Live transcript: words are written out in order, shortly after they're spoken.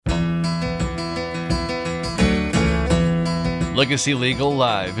Legacy Legal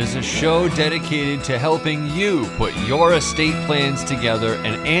Live is a show dedicated to helping you put your estate plans together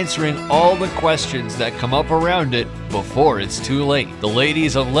and answering all the questions that come up around it before it's too late. The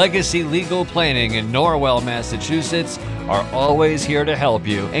ladies of Legacy Legal Planning in Norwell, Massachusetts are always here to help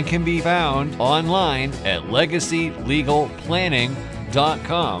you and can be found online at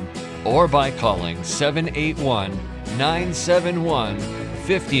legacylegalplanning.com or by calling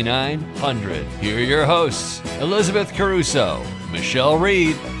 781-971-5900. Here are your hosts, Elizabeth Caruso, Michelle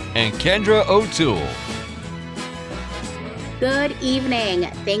Reed, and Kendra O'Toole. Good evening.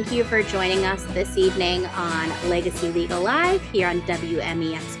 Thank you for joining us this evening on Legacy Legal Live here on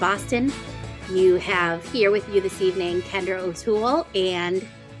WMEX Boston. You have here with you this evening Kendra O'Toole and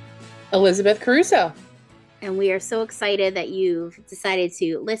Elizabeth Caruso. And we are so excited that you've decided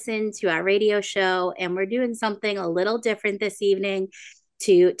to listen to our radio show. And we're doing something a little different this evening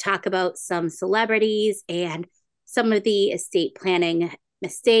to talk about some celebrities and some of the estate planning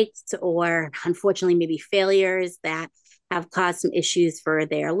mistakes or unfortunately maybe failures that have caused some issues for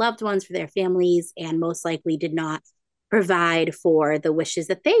their loved ones, for their families, and most likely did not provide for the wishes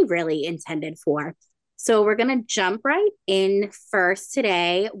that they really intended for. So we're going to jump right in first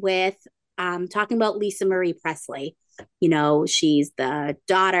today with talking about Lisa Marie Presley. You know, she's the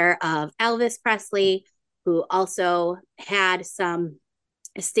daughter of Elvis Presley, who also had some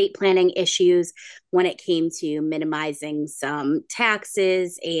estate planning issues when it came to minimizing some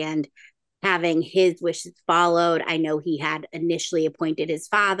taxes and having his wishes followed. I know he had initially appointed his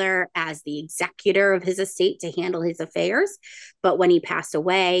father as the executor of his estate to handle his affairs, but when he passed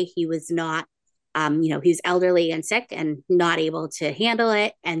away, he was not he was elderly and sick and not able to handle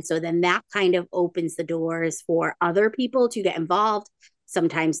it. And so then that kind of opens the doors for other people to get involved,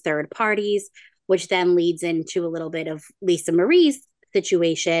 sometimes third parties, which then leads into a little bit of Lisa Marie's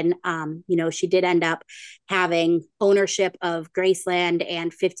situation. She did end up having ownership of Graceland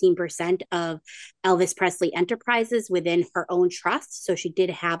and 15% of Elvis Presley Enterprises within her own trust. So she did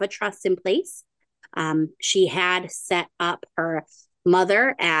have a trust in place. She had set up her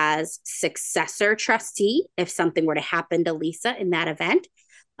mother as successor trustee if something were to happen to Lisa in that event.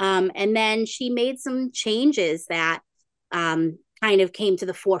 And then she made some changes that kind of came to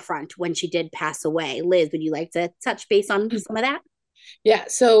the forefront when she did pass away. Liz, would you like to touch base on some of that? Yeah,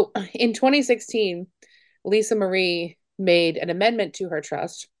 so in 2016, Lisa Marie made an amendment to her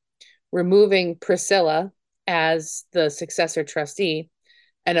trust, removing Priscilla as the successor trustee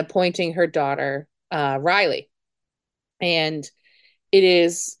and appointing her daughter, Riley. And it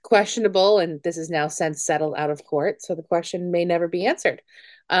is questionable, and this is now since settled out of court, so the question may never be answered.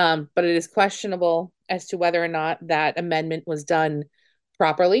 But it is questionable as to whether or not that amendment was done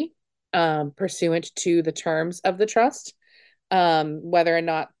properly, pursuant to the terms of the trust, whether or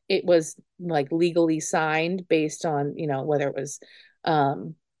not it was like legally signed based on, whether it was a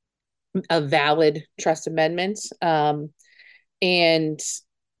valid trust amendment, and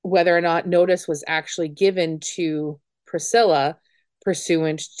whether or not notice was actually given to Priscilla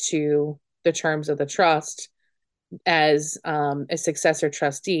pursuant to the terms of the trust as a successor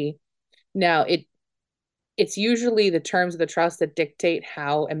trustee. Now, it's usually the terms of the trust that dictate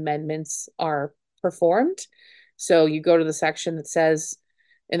how amendments are performed. So you go to the section that says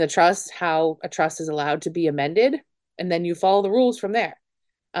in the trust how a trust is allowed to be amended, and then you follow the rules from there.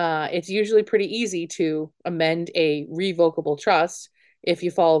 It's usually pretty easy to amend a revocable trust if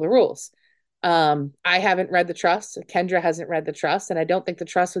you follow the rules. I haven't read the trust. Kendra hasn't read the trust, and I don't think the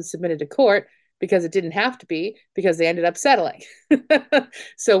trust was submitted to court because it didn't have to be, because they ended up settling.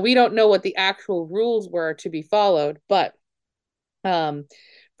 So we don't know what the actual rules were to be followed, but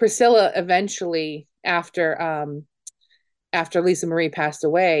Priscilla eventually, after Lisa Marie passed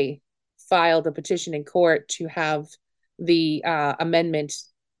away, filed a petition in court to have the amendment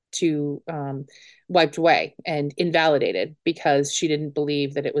to wiped away and invalidated because she didn't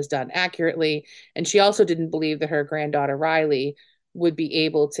believe that it was done accurately. And she also didn't believe that her granddaughter Riley would be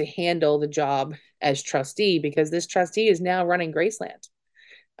able to handle the job as trustee, because this trustee is now running Graceland,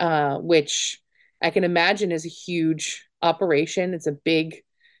 which I can imagine is a huge operation. It's a big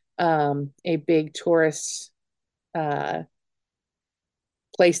tourist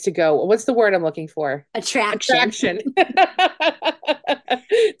place to go. What's the word I'm looking for? Attraction.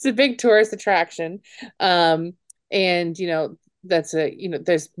 It's a big tourist attraction. And that's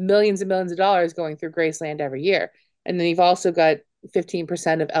there's millions and millions of dollars going through Graceland every year. And then you've also got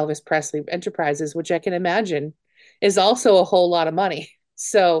 15% of Elvis Presley Enterprises, which I can imagine is also a whole lot of money.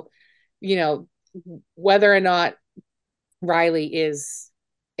 So, whether or not Riley is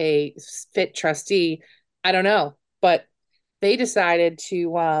a fit trustee, I don't know, but they decided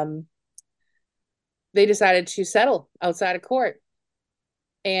to they decided to settle outside of court,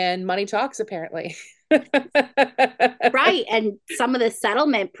 and money talks apparently. Right. And some of the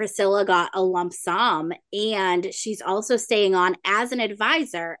settlement, Priscilla got a lump sum, and she's also staying on as an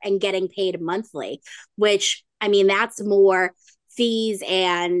advisor and getting paid monthly, which, I mean, that's more fees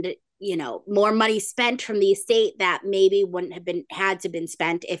and, more money spent from the estate that maybe wouldn't have been had to been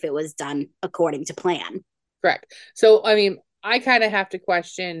spent if it was done according to plan. Correct. So, I mean, I kind of have to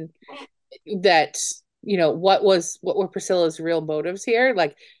question that, what were Priscilla's real motives here?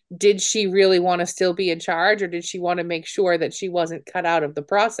 Like, did she really want to still be in charge, or did she want to make sure that she wasn't cut out of the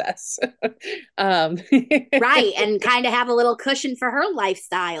process? um, Right. And kind of have a little cushion for her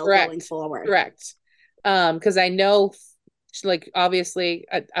lifestyle correct, going forward. correct. Because I know, like, obviously,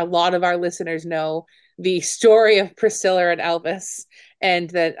 a lot of our listeners know the story of Priscilla and Elvis, and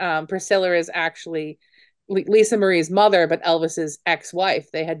that Priscilla is actually Lisa Marie's mother, but Elvis's ex-wife.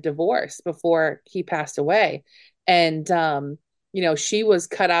 They had divorced before he passed away. And she was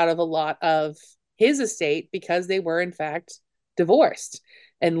cut out of a lot of his estate because they were in fact divorced.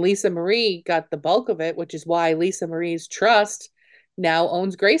 And Lisa Marie got the bulk of it, which is why Lisa Marie's trust now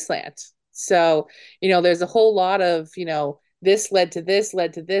owns Graceland. So, there's a whole lot of, this led to this,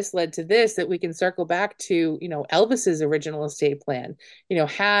 led to this, led to this, that we can circle back to, Elvis's original estate plan.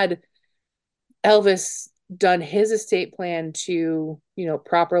 Had Elvis done his estate plan to,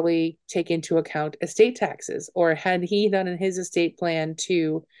 properly take into account estate taxes, or had he done in his estate plan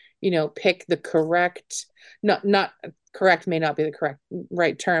to, pick the correct, not correct may not be the correct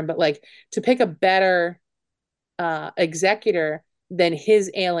right term, but like to pick a better executor than his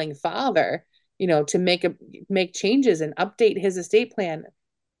ailing father, to make changes and update his estate plan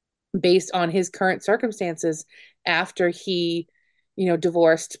based on his current circumstances after he,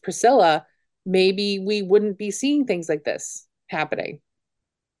 divorced Priscilla, maybe we wouldn't be seeing things like this happening.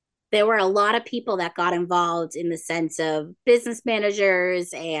 There were a lot of people that got involved in the sense of business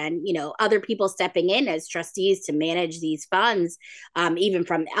managers and, other people stepping in as trustees to manage these funds, even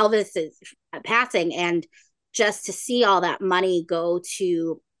from Elvis's passing. And just to see all that money go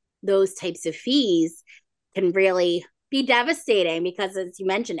to those types of fees can really be devastating, because, as you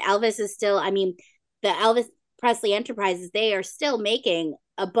mentioned, Elvis is still, I mean, the Elvis Presley Enterprises, they are still making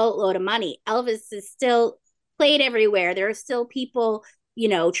a boatload of money. Elvis is still played everywhere. There are still people,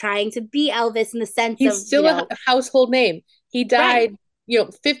 trying to be Elvis in the sense he's of, still a household name. He died,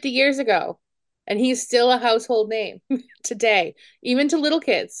 right, 50 years ago, and he's still a household name today, even to little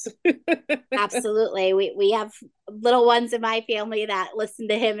kids. Absolutely. We have little ones in my family that listen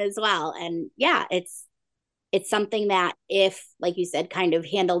to him as well. And yeah, it's something that, if, like you said, kind of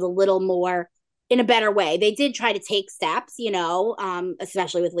handled a little more in a better way. They did try to take steps,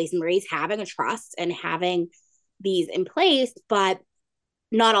 especially with Lisa Marie's having a trust and having these in place, but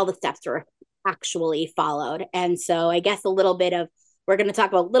not all the steps were actually followed. And so I guess a little bit of, we're going to talk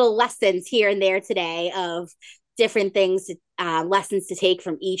about little lessons here and there today of different things, lessons to take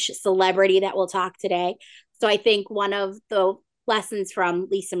from each celebrity that we'll talk today. So I think one of the lessons from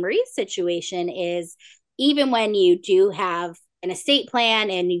Lisa Marie's situation is, even when you do have an estate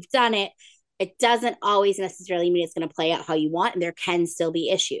plan and you've done it, it doesn't always necessarily mean it's going to play out how you want. And there can still be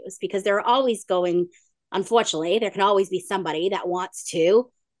issues, because there are always unfortunately, there can always be somebody that wants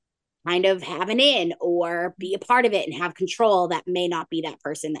to kind of have an in or be a part of it and have control that may not be that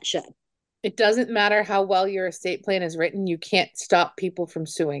person that should. It doesn't matter how well your estate plan is written. You can't stop people from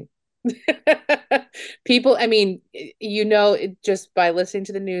suing. People, I mean, just by listening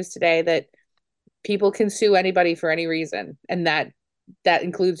to the news today, that people can sue anybody for any reason, and that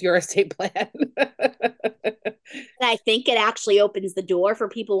includes your estate plan. And I think it actually opens the door for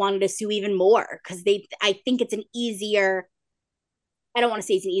people wanting to sue even more, because I think it's an easier, I don't want to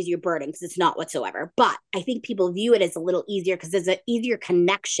say it's an easier burden, because it's not whatsoever, but I think people view it as a little easier because there's an easier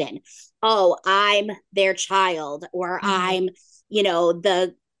connection. Oh, I'm their child, or I'm,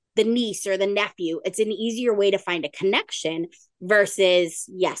 the niece or the nephew. It's an easier way to find a connection versus,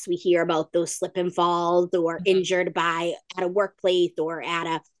 yes, we hear about those slip and falls or injured at a workplace or at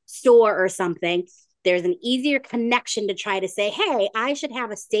a store or something. There's an easier connection to try to say, hey, I should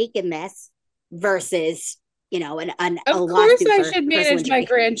have a stake in this, versus, of course I should manage my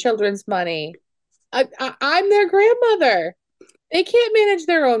grandchildren's money. I'm their grandmother. They can't manage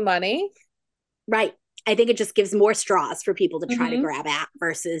their own money. Right. I think it just gives more straws for people to try to grab at,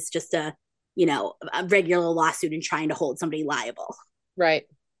 versus just a regular lawsuit and trying to hold somebody liable. Right.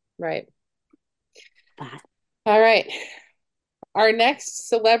 All right. Our next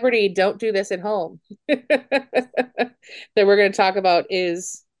celebrity, don't do this at home, that we're going to talk about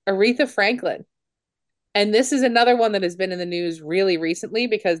is Aretha Franklin. And this is another one that has been in the news really recently,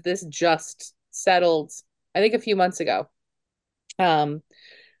 because this just settled, I think, a few months ago. Um,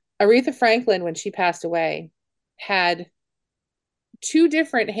 Aretha Franklin, when she passed away, had two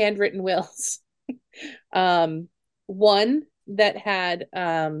different handwritten wills. One that had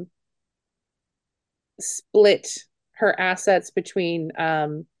split her assets between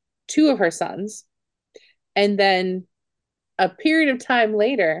two of her sons. And then a period of time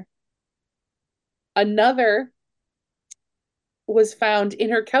later, another was found in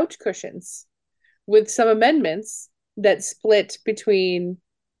her couch cushions with some amendments that split between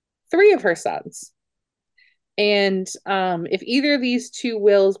three of her sons. And if either of these two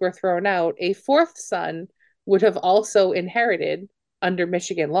wills were thrown out, a fourth son would have also inherited under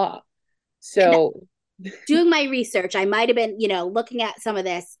Michigan law. So, doing my research, I might have been, looking at some of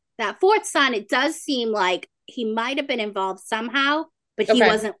this. That fourth son, it does seem like he might have been involved somehow, but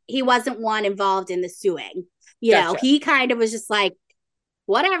he wasn't one involved in the suing. Gotcha. He kind of was just like,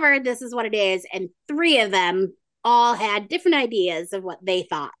 whatever, this is what it is. And three of them all had different ideas of what they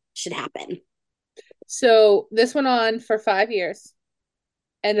thought should happen. So this went on for 5 years.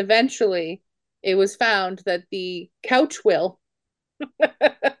 And eventually it was found that the couch will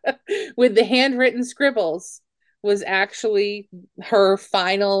with the handwritten scribbles was actually her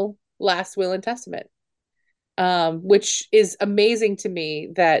final last will and testament. Which is amazing to me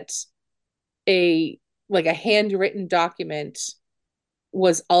that a handwritten document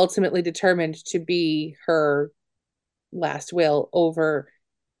was ultimately determined to be her last will over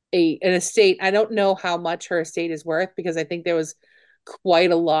an estate. I don't know how much her estate is worth because I think there was quite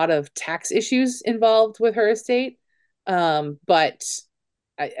a lot of tax issues involved with her estate. But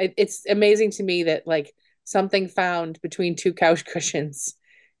it's amazing to me that like something found between two couch cushions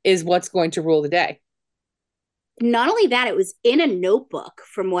is what's going to rule the day. Not only that, it was in a notebook.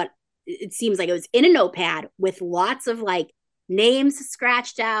 From what it seems like, it was in a notepad with lots of like names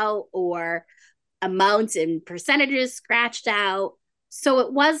scratched out or amounts and percentages scratched out. So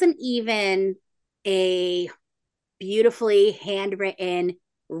it wasn't even a beautifully handwritten,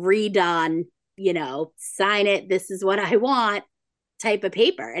 redone, sign it, this is what I want type of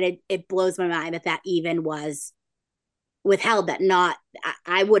paper. And it blows my mind that even was withheld. That not,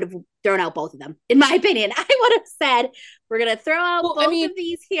 I would have thrown out both of them. In my opinion, I would have said, we're going to throw out both of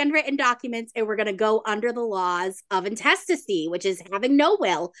these handwritten documents and we're going to go under the laws of intestacy, which is having no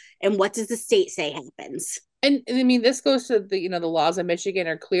will. And what does the state say happens? And I mean, this goes to the laws of Michigan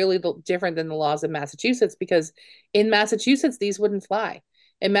are clearly different than the laws of Massachusetts, because in Massachusetts, these wouldn't fly.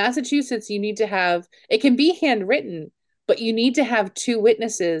 In Massachusetts, you need to have, it can be handwritten, but you need to have two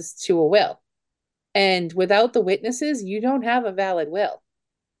witnesses to a will. And without the witnesses, you don't have a valid will.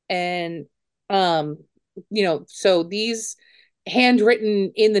 And, so these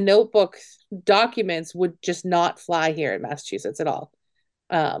handwritten in the notebook documents would just not fly here in Massachusetts at all.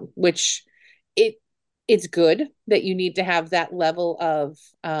 Which it's good that you need to have that level of,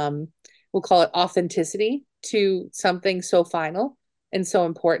 we'll call it authenticity to something so final and so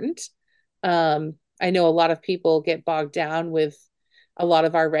important. I know a lot of people get bogged down with a lot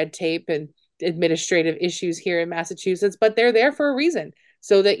of our red tape and administrative issues here in Massachusetts, but they're there for a reason,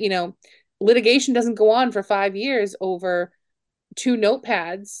 so that, litigation doesn't go on for 5 years over two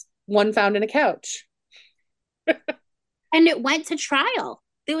notepads, one found in a couch. And it went to trial.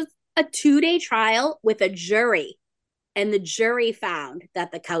 There was a 2-day trial with a jury, and the jury found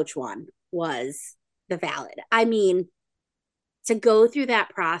that the couch one was the valid. I mean, to go through that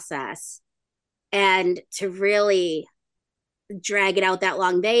process and to really drag it out that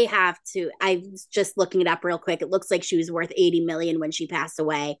long, they have to, I was just looking it up real quick, it looks like she was worth 80 million when she passed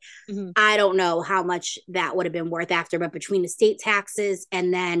away. Mm-hmm. I don't know how much that would have been worth after, but between the state taxes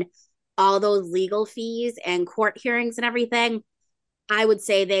and then all those legal fees and court hearings and everything, I would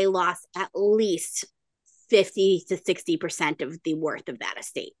say they lost at least 50 to 60% of the worth of that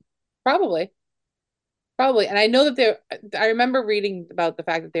estate. Probably. And I know that I remember reading about the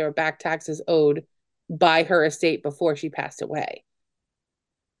fact that there were back taxes owed by her estate before she passed away.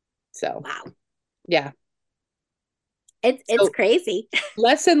 So, wow. Yeah. It's crazy.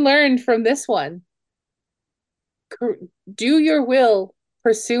 Lesson learned from this one. Do your will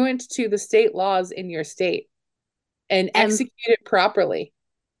pursuant to the state laws in your state and execute it properly,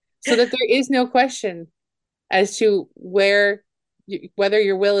 so that there is no question as to whether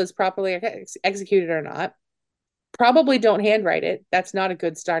your will is properly executed or not. Probably don't handwrite it. That's not a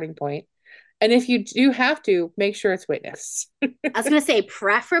good starting point. And if you do have to, make sure it's witnessed. I was going to say,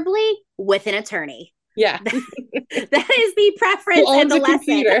 preferably with an attorney. Yeah. That is the preference and the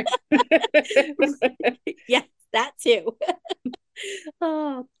lesson. Computer. Yes, that too.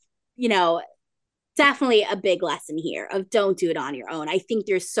 Definitely a big lesson here of don't do it on your own. I think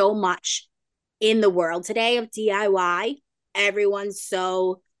there's so much in the world today of DIY, everyone's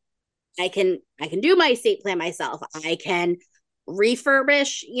so I can do my estate plan myself. I can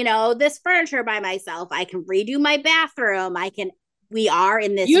refurbish, this furniture by myself. I can redo my bathroom. We are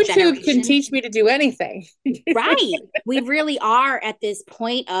in this YouTube can generation. teach me to do anything. Right. We really are at this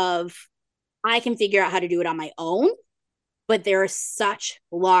point of I can figure out how to do it on my own, but there are such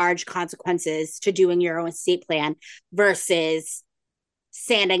large consequences to doing your own estate plan versus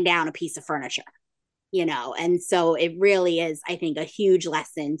sanding down a piece of furniture, and so it really is, I think, a huge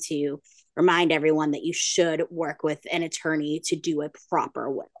lesson to remind everyone that you should work with an attorney to do a proper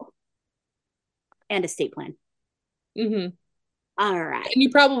will and estate plan. Mm-hmm. All right. And you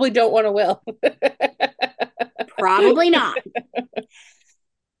probably don't want a will. Probably not.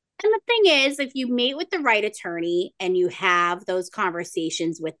 And the thing is, if you meet with the right attorney and you have those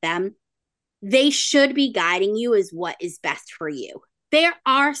conversations with them, they should be guiding you as what is best for you. There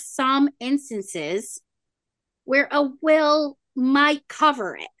are some instances where a will might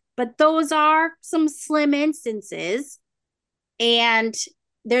cover it, but those are some slim instances. And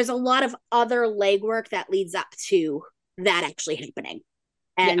there's a lot of other legwork that leads up to that actually happening.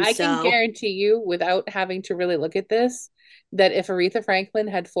 And yeah, I can guarantee you, without having to really look at this, that if Aretha Franklin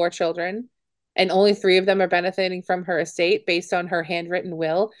had 4 children and only 3 of them are benefiting from her estate based on her handwritten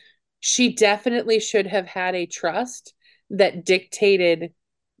will, she definitely should have had a trust that dictated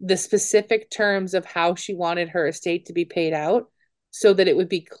the specific terms of how she wanted her estate to be paid out so that it would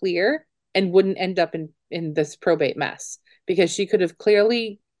be clear and wouldn't end up in this probate mess. Because she could have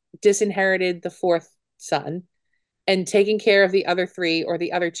clearly disinherited the 4th son and taking care of the other 3 or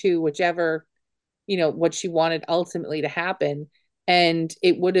the other 2, whichever, what she wanted ultimately to happen. And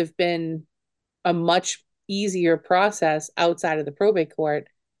it would have been a much easier process outside of the probate court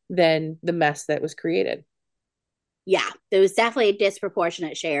than the mess that was created. Yeah, there was definitely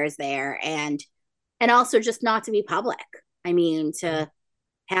disproportionate shares there, and also just not to be public. I mean, to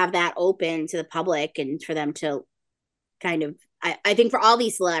have that open to the public and for them to kind of, I think for all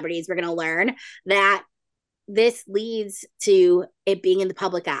these celebrities, we're going to learn that this leads to it being in the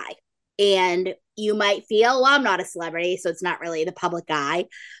public eye. And you might feel, well, I'm not a celebrity, so it's not really the public eye,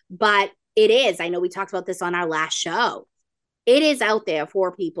 but it is. I know we talked about this on our last show. It is out there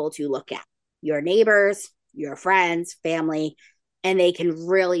for people to look at. Your neighbors, your friends, family, and they can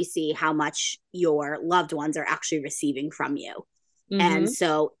really see how much your loved ones are actually receiving from you. Mm-hmm. And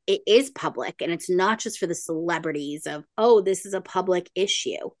so it is public, and it's not just for the celebrities of, oh, this is a public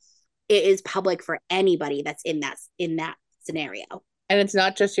issue. It is public for anybody that's in that scenario. And it's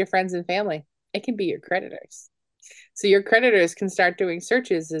not just your friends and family. It can be your creditors. So your creditors can start doing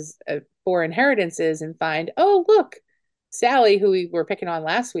searches for inheritances and find, oh, look, Sally, who we were picking on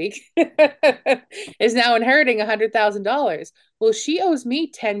last week, is now inheriting $100,000. Well, she owes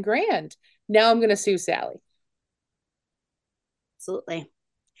me 10 grand. Now I'm going to sue Sally. Absolutely.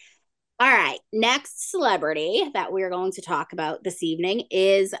 All right. Next celebrity that we're going to talk about this evening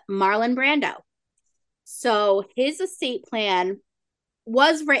is Marlon Brando. So his estate plan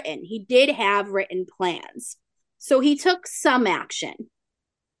was written. He did have written plans. So he took some action,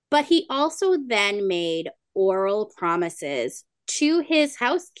 but he also then made oral promises to his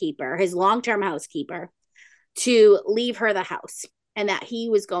housekeeper, his long-term housekeeper, to leave her the house and that he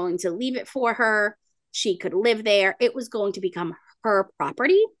was going to leave it for her. She could live there. It was going to become her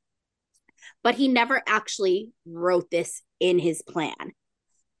property, but he never actually wrote this in his plan.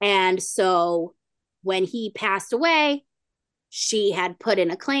 And so when he passed away, she had put in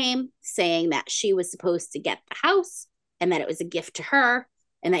a claim saying that she was supposed to get the house and that it was a gift to her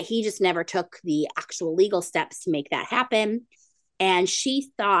and that he just never took the actual legal steps to make that happen. And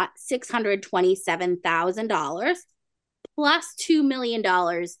she thought $627,000 plus $2 million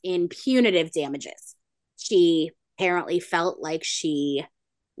in punitive damages. She apparently felt like she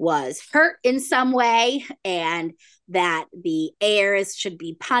was hurt in some way and that the heirs should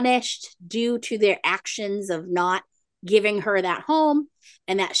be punished due to their actions of not giving her that home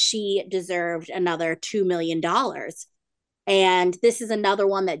and that she deserved another $2 million. And this is another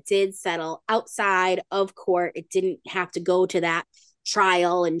one that did settle outside of court. It didn't have to go to that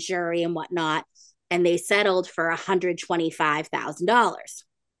trial and jury and whatnot. And they settled for $125,000.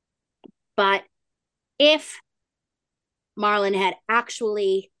 But if Marlon had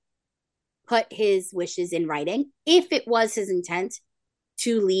actually put his wishes in writing, if it was his intent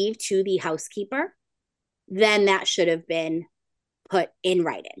to leave to the housekeeper, then that should have been put in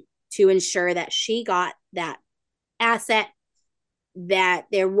writing to ensure that she got that asset, that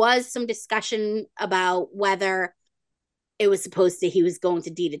there was some discussion about whether it was he was going to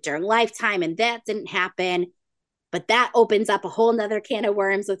deed it during lifetime, and that didn't happen. But that opens up a whole nother can of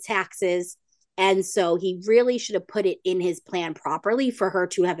worms with taxes. And so he really should have put it in his plan properly for her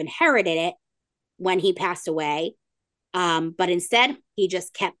to have inherited it when he passed away. But instead, he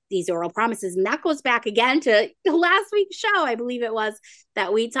just kept these oral promises. And that goes back again to last week's show, I believe it was,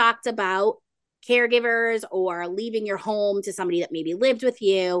 that we talked about caregivers or leaving your home to somebody that maybe lived with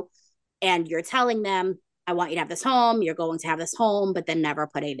you. And you're telling them, I want you to have this home. You're going to have this home, but then never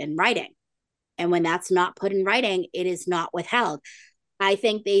put it in writing. And when that's not put in writing, it is not withheld. I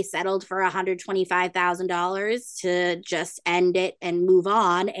think they settled for $125,000 to just end it and move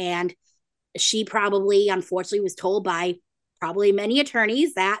on. And she probably, unfortunately, was told by probably many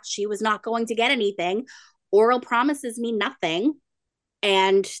attorneys that she was not going to get anything. Oral promises mean nothing.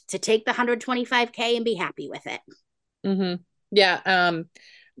 And to take the 125K and be happy with it. Mm-hmm. Yeah.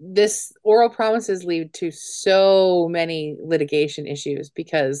 This oral promises lead to so many litigation issues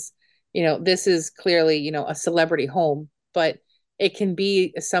because, this is clearly, a celebrity home, but it can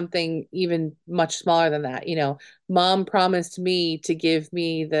be something even much smaller than that. Mom promised me to give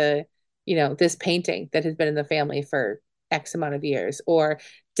me this painting that has been in the family for X amount of years, or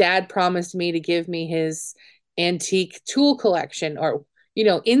dad promised me to give me his antique tool collection, or,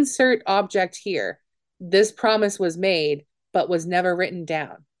 insert object here. This promise was made, but was never written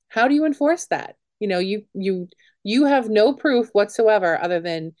down. How do you enforce that? You have no proof whatsoever other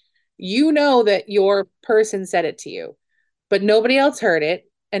than that your person said it to you, but nobody else heard it.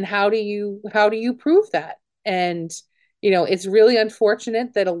 And how do you prove that? And it's really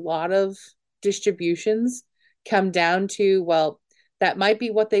unfortunate that a lot of distributions come down to, well, that might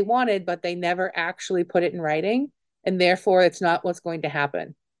be what they wanted, but they never actually put it in writing, and therefore it's not what's going to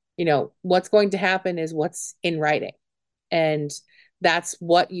happen. What's going to happen is what's in writing, and that's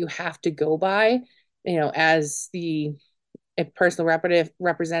what you have to go by, as the a personal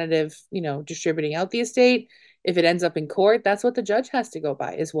representative, distributing out the estate. If it ends up in court, that's what the judge has to go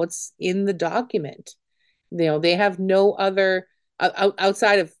by, is what's in the document. They have no other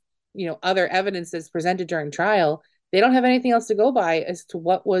outside of, other evidence that's presented during trial. They don't have anything else to go by as to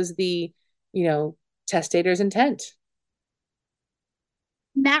what was the, testator's intent.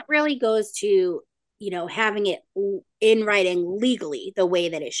 That really goes to, having it in writing legally the way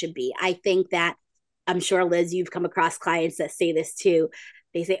that it should be. I think that, I'm sure, Liz, you've come across clients that say this too.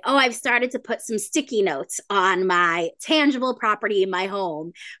 They say, oh, I've started to put some sticky notes on my tangible property in my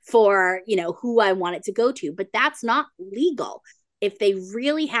home for, who I want it to go to. But that's not legal. If they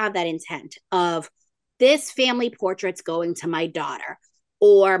really have that intent of, this family portrait's going to my daughter,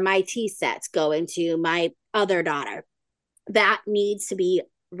 or my tea set's going to my other daughter, that needs to be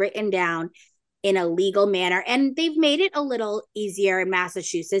written down in a legal manner. And they've made it a little easier in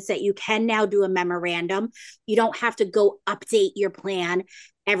Massachusetts that you can now do a memorandum. You don't have to go update your plan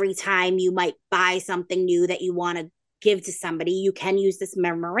every time you might buy something new that you want to give to somebody. You can use this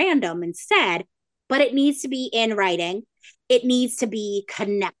memorandum instead, but it needs to be in writing. It needs to be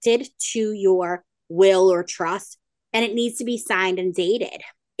connected to your will or trust, and it needs to be signed and dated.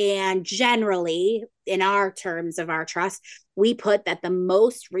 And generally, in our terms of our trust, we put that the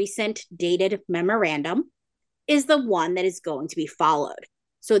most recent dated memorandum is the one that is going to be followed.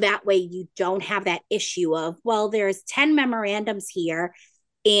 So that way you don't have that issue of, well, there's 10 memorandums here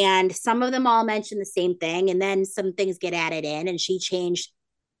and some of them all mention the same thing. And then some things get added in, and she changed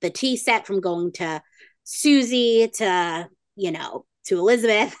the tea set from going to Susie to, to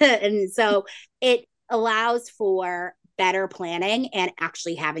Elizabeth. And so it allows for better planning and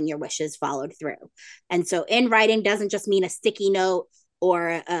actually having your wishes followed through. And so in writing doesn't just mean a sticky note or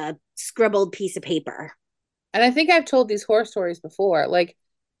a scribbled piece of paper. And I think I've told these horror stories before. Like,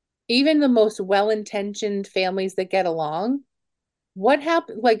 even the most well-intentioned families that get along, what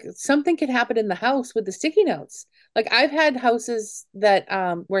happened? Like, something could happen in the house with the sticky notes. Like, I've had houses that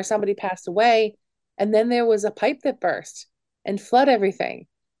where somebody passed away, and then there was a pipe that burst and flood everything.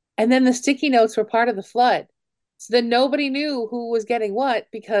 And then the sticky notes were part of the flood. So then nobody knew who was getting what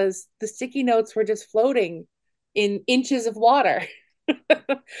because the sticky notes were just floating in inches of water.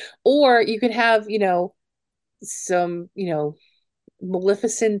 Or you could have, some,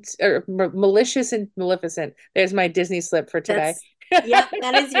 maleficent or malicious and maleficent. There's my Disney slip for today. Yep,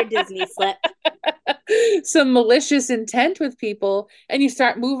 that is your Disney slip. Some malicious intent with people, and you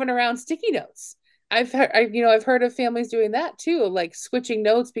start moving around sticky notes. I've heard of families doing that too, like switching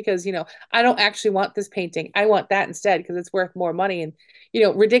notes because, I don't actually want this painting. I want that instead because it's worth more money, and,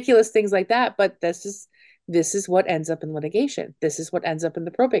 ridiculous things like that. But this is what ends up in litigation. This is what ends up in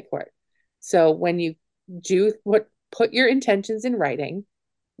the probate court. So when you put your intentions in writing,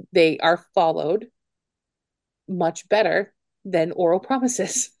 they are followed much better than oral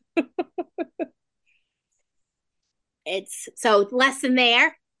promises. It's so lesson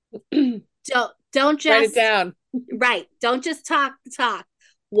there. Don't Write it just down. right. Don't just talk the talk.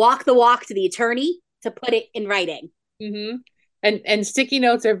 Walk the walk to the attorney to put it in writing. Mm-hmm. And sticky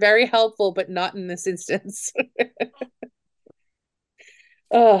notes are very helpful, but not in this instance.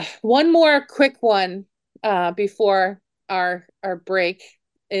 One more quick one before our break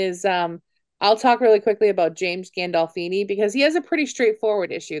is I'll talk really quickly about James Gandolfini because he has a pretty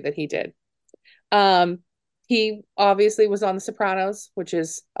straightforward issue that he did. Um, he obviously was on The Sopranos, which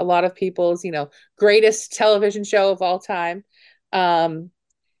is a lot of people's, greatest television show of all time.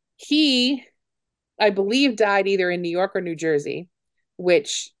 He, I believe, died either in New York or New Jersey,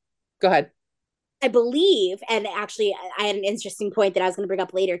 which, go ahead. I believe, and actually, I had an interesting point that I was going to bring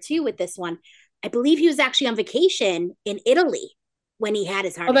up later too with this one. I believe he was actually on vacation in Italy when he had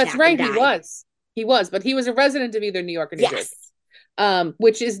his heart Oh, that's attack and right. He died. was. He was, but he was a resident of either New York or New Jersey. Yes.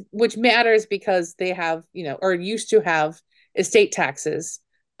 Which matters because they have, or used to have estate taxes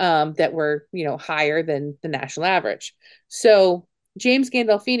that were, higher than the national average. So James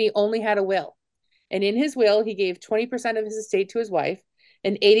Gandolfini only had a will. And in his will, he gave 20% of his estate to his wife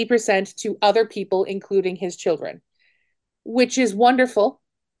and 80% to other people, including his children, which is wonderful.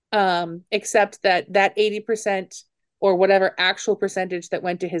 Except that 80% or whatever actual percentage that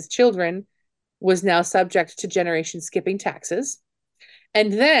went to his children was now subject to generation skipping taxes.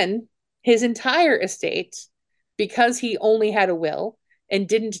 And then his entire estate, because he only had a will and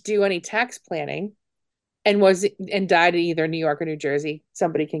didn't do any tax planning and died in either New York or New Jersey,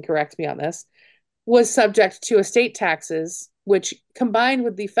 somebody can correct me on this, was subject to estate taxes, which combined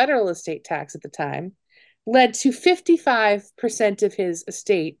with the federal estate tax at the time, led to 55% of his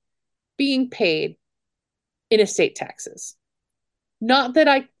estate being paid in estate taxes. Not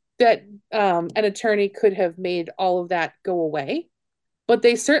that an attorney could have made all of that go away, but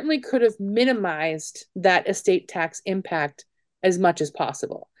they certainly could have minimized that estate tax impact as much as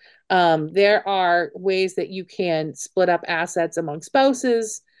possible. There are ways that you can split up assets among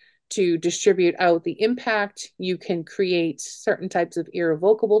spouses to distribute out the impact. You can create certain types of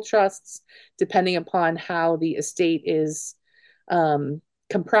irrevocable trusts depending upon how the estate is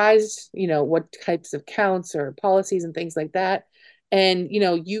comprised, what types of counts or policies and things like that. And,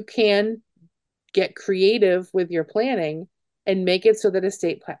 you can get creative with your planning and make it so that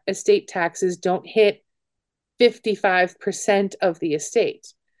estate taxes don't hit 55% of the estate.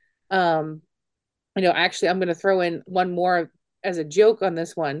 Actually, I'm going to throw in one more as a joke on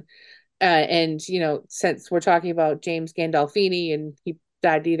this one. And, since we're talking about James Gandolfini and he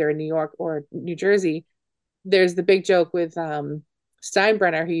died either in New York or New Jersey, there's the big joke with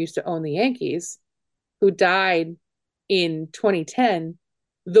Steinbrenner, who used to own the Yankees, who died in 2010,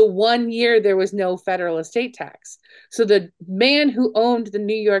 the 1 year there was no federal estate tax. So the man who owned the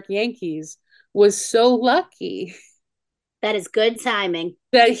New York Yankees was so lucky That is good timing.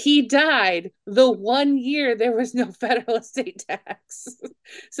 that he died the 1 year there was no federal estate tax.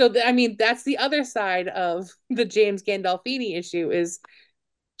 So, I mean, that's the other side of the James Gandolfini issue is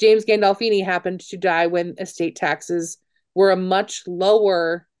James Gandolfini happened to die when estate taxes were a much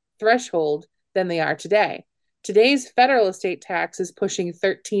lower threshold than they are today. Today's federal estate tax is pushing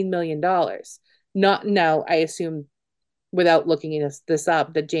 $13 million. Not now, I assume, without looking this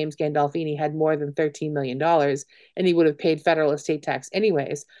up, that James Gandolfini had more than $13 million and he would have paid federal estate tax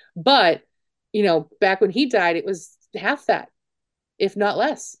anyways. But, back when he died, it was half that, if not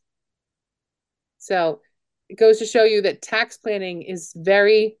less. So it goes to show you that tax planning is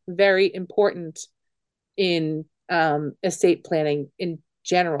very, very important in estate planning in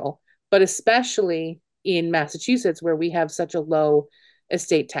general, but especially in Massachusetts, where we have such a low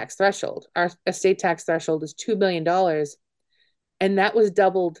estate tax threshold. Our estate tax threshold is $2 million, and that was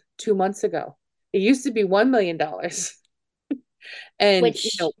doubled 2 months ago. It used to be $1 million. And,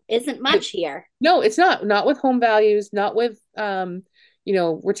 which isn't much here. No, it's not with home values, not with,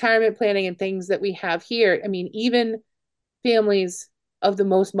 retirement planning and things that we have here. I mean, even families of the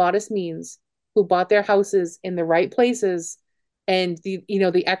most modest means who bought their houses in the right places and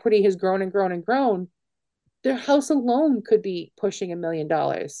the equity has grown and grown and grown, their house alone could be pushing $1 million.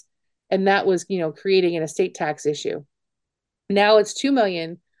 And that was, creating an estate tax issue. Now it's 2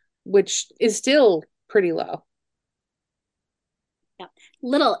 million, which is still pretty low. Yeah.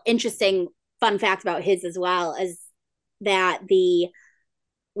 Little interesting fun fact about his as well is that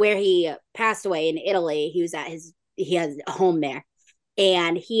where he passed away in Italy, he has a home there.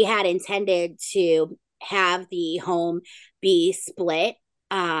 And he had intended to have the home be split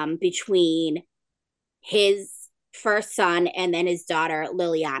between his first son and then his daughter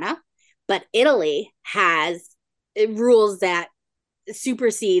Liliana. But Italy has rules that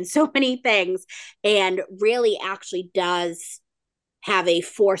supersede so many things and really actually does have a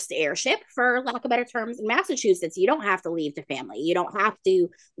forced heirship, for lack of better terms. In Massachusetts, you don't have to leave to family. You don't have to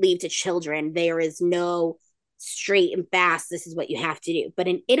leave to children. There is no straight and fast, this is what you have to do. But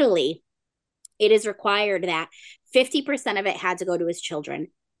in Italy, it is required that 50% of it had to go to his children,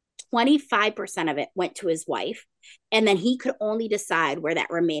 25% of it went to his wife, and then he could only decide where that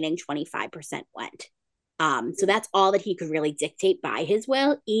remaining 25% went. So that's all that he could really dictate by his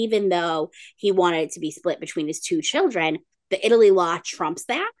will, even though he wanted it to be split between his two children. The Italy law trumps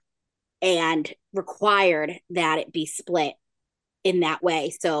that and required that it be split in that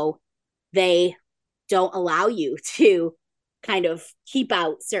way. So they don't allow you to kind of keep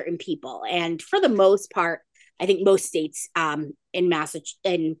out certain people. And for the most part, I think most states in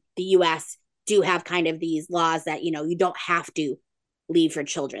the US do have kind of these laws that, you don't have to leave for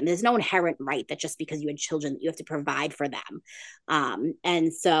children. There's no inherent right that just because you had children that you have to provide for them.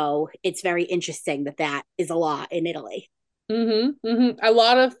 And so it's very interesting that is a law in Italy. Mm-hmm, mm-hmm. A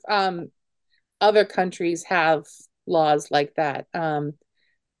lot of other countries have laws like that.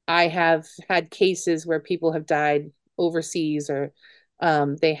 I have had cases where people have died overseas, or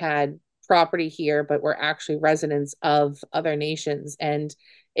they had property here but were actually residents of other nations, and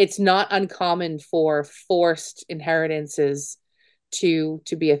it's not uncommon for forced inheritances to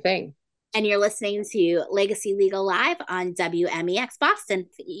be a thing. And you're listening to Legacy Legal Live on WMEX Boston.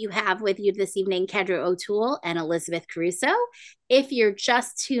 You have with you this evening Kendra O'Toole and Elizabeth Caruso. If you're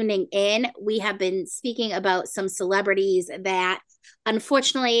just tuning in, we have been speaking about some celebrities that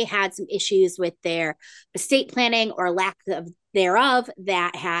unfortunately had some issues with their estate planning or lack of thereof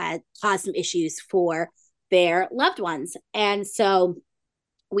that had caused some issues for their loved ones. And so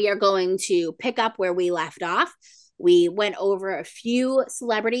we are going to pick up where we left off. We went over a few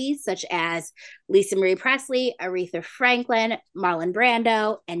celebrities such as Lisa Marie Presley, Aretha Franklin, Marlon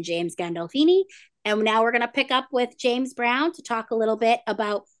Brando, and James Gandolfini. And now we're going to pick up with James Brown to talk a little bit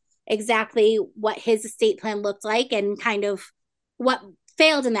about exactly what his estate plan looked like and kind of what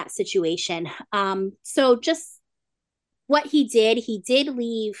failed in that situation. So just what he did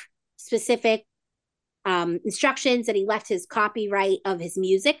leave specific instructions that he left his copyright of his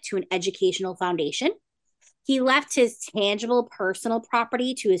music to an educational foundation. He left his tangible personal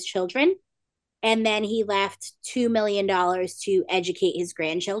property to his children, and then he left $2 million to educate his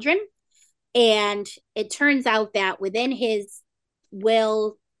grandchildren. And it turns out that within his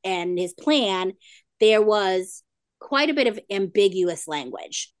will and his plan, there was quite a bit of ambiguous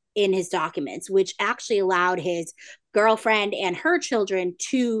language in his documents, which actually allowed his girlfriend and her children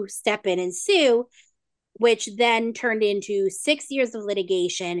to step in and sue, which then turned into 6 years of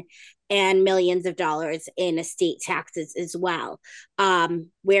litigation and millions of dollars in estate taxes as well.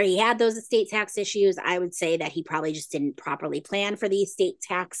 Where he had those estate tax issues, I would say that he probably just didn't properly plan for the estate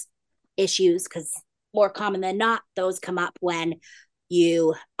tax issues, because more common than not, those come up when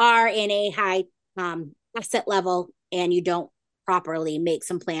you are in a high asset level and you don't properly make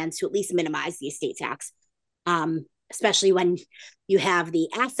some plans to at least minimize the estate tax, especially when you have the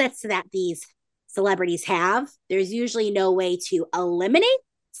assets that these celebrities have. There's usually no way to eliminate.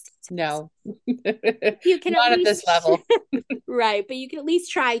 No, you can not at this level. Right, but you can at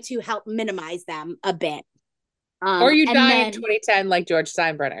least try to help minimize them a bit. Or you die in 2010 like George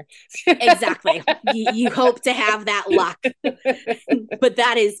Steinbrenner. Exactly. You hope to have that luck, but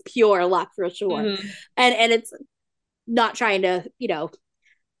that is pure luck for sure. Mm-hmm. And it's not trying to,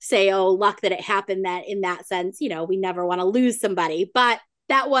 say, oh, luck that it happened that in that sense, we never want to lose somebody, but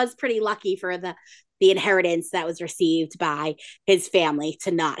that was pretty lucky for the inheritance that was received by his family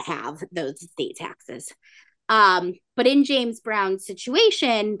to not have those estate taxes. But in James Brown's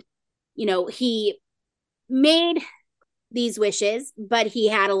situation, he made these wishes, but he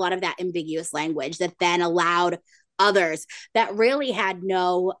had a lot of that ambiguous language that then allowed others that really had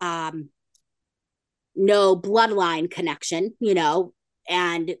no bloodline connection,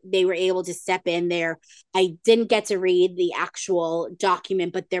 and they were able to step in there. I didn't get to read the actual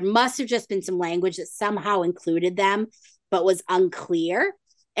document, but there must have just been some language that somehow included them, but was unclear.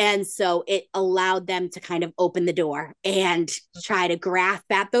 And so it allowed them to kind of open the door and try to grasp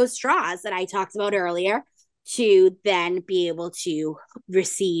at those straws that I talked about earlier to then be able to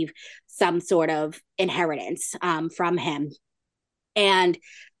receive some sort of inheritance from him. And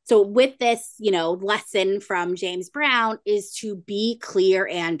so with this, lesson from James Brown is to be clear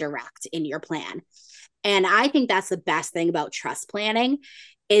and direct in your plan. And I think that's the best thing about trust planning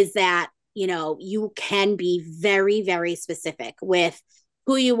is that, you can be very, very specific with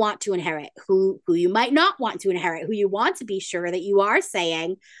who you want to inherit, who you might not want to inherit, who you want to be sure that you are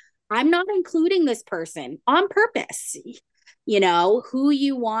saying, I'm not including this person on purpose, who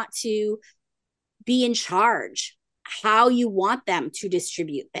you want to be in charge, how you want them to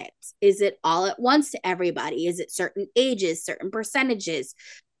distribute things. Is it all at once to everybody? Is it certain ages, certain percentages?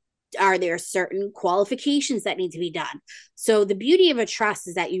 Are there certain qualifications that need to be done? So the beauty of a trust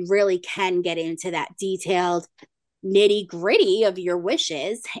is that you really can get into that detailed nitty gritty of your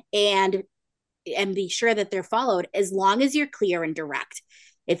wishes and be sure that they're followed, as long as you're clear and direct.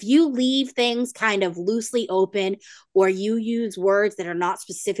 If you leave things kind of loosely open, or you use words that are not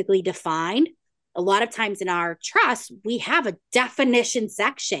specifically defined, a lot of times in our trust, we have a definition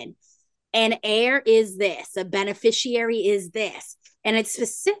section. An heir is this, a beneficiary is this, and it's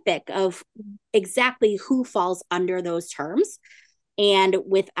specific of exactly who falls under those terms. And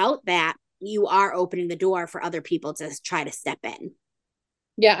without that, you are opening the door for other people to try to step in.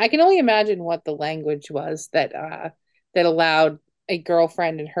 Yeah, I can only imagine what the language was that allowed a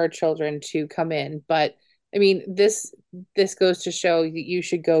girlfriend and her children to come in. But I mean, this goes to show that you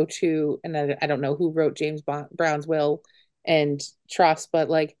should go to, and I don't know who wrote James Brown's will and trust, but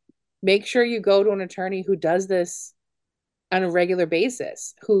like, make sure you go to an attorney who does this on a regular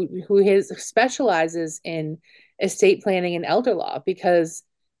basis, who specializes in estate planning and elder law, because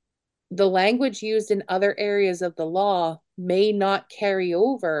the language used in other areas of the law may not carry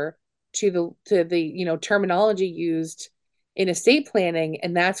over to the terminology used in estate planning,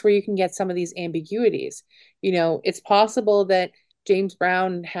 and that's where you can get some of these ambiguities. It's possible that James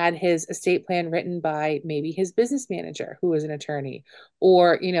Brown had his estate plan written by maybe his business manager, who is an attorney,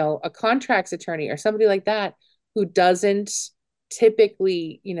 or a contracts attorney, or somebody like that, who doesn't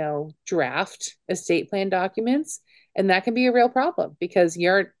typically draft estate plan documents. And that can be a real problem, because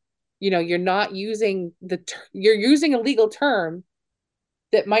you're not using you're using a legal term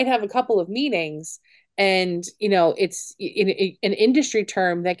that might have a couple of meanings, and it's an industry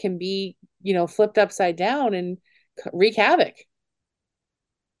term that can be flipped upside down and wreak havoc.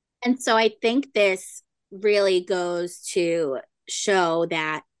 And so I think this really goes to show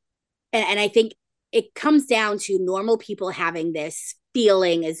that, and I think it comes down to normal people having this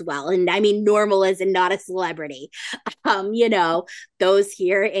feeling as well. And I mean, normal as in not a celebrity. Those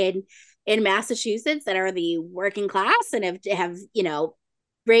here in Massachusetts that are the working class and have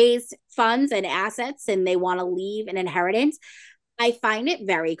raised funds and assets, and they want to leave an inheritance. I find it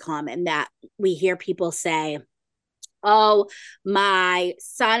very common that we hear people say, oh, my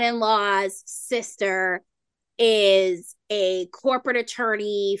son-in-law's sister is a corporate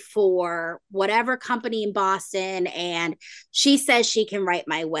attorney for whatever company in Boston, and she says she can write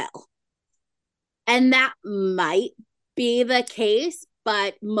my will. And that might be the case,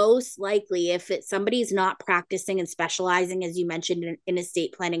 but most likely, if somebody's not practicing and specializing, as you mentioned, in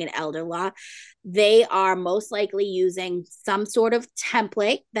estate planning and elder law, they are most likely using some sort of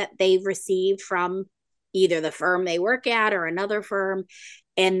template that they've received from either the firm they work at or another firm,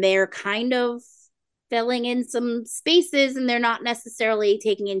 and they're kind of filling in some spaces, and they're not necessarily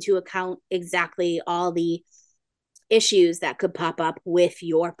taking into account exactly all the issues that could pop up with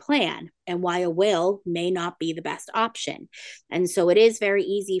your plan and why a will may not be the best option. And so it is very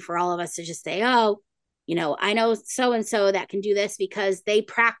easy for all of us to just say, oh, I know so and so that can do this because they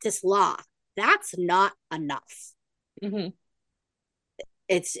practice law. That's not enough. Mm-hmm.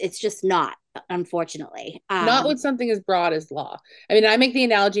 It's just not, unfortunately. Not with something as broad as law. I mean, I make the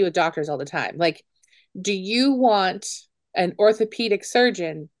analogy with doctors all the time. Like, do you want an orthopedic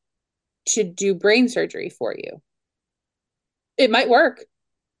surgeon to do brain surgery for you? It might work,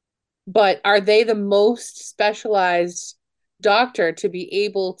 but are they the most specialized doctor to be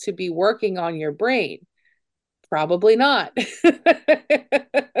able to be working on your brain? Probably not. And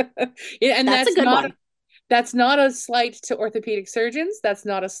that's a good one. That's not a slight to orthopedic surgeons. That's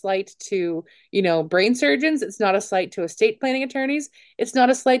not a slight to, brain surgeons. It's not a slight to estate planning attorneys. It's not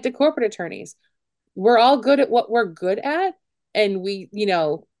a slight to corporate attorneys. We're all good at what we're good at, and we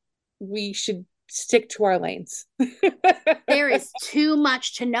should stick to our lanes. There is too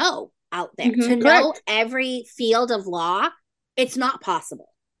much to know out there. Mm-hmm, to correct. know every field of law, it's not possible.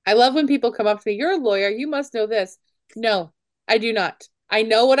 I love when people come up to me, you're a lawyer, you must know this. No, I do not. I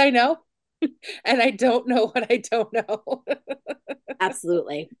know what I know, and I don't know what I don't know.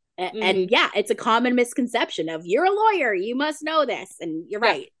 Absolutely. And yeah, it's a common misconception of, you're a lawyer, you must know this. And you're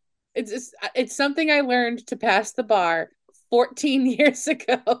right. It's something I learned to pass the bar 14 years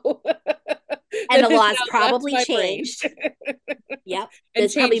ago. And the law's probably changed. Yep.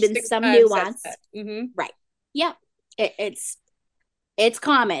 There's probably been some nuance. Mm-hmm. Right. Yep. It's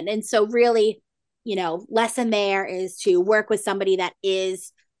common. And so really, lesson there is to work with somebody that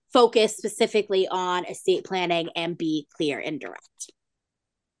is focused specifically on estate planning and be clear and direct.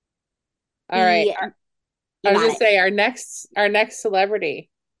 All right. I was going to say our next celebrity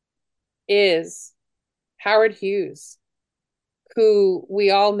is Howard Hughes, who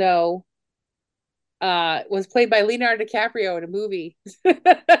we all know was played by Leonardo DiCaprio in a movie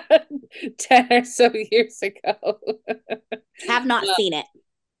 10 or so years ago. Have not seen it.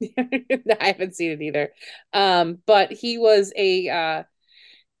 I haven't seen it either. But he was a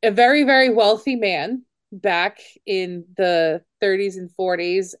very, very wealthy man back in the 30s and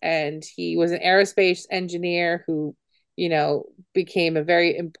 40s, and he was an aerospace engineer who, became a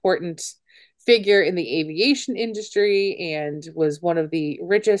very important figure in the aviation industry and was one of the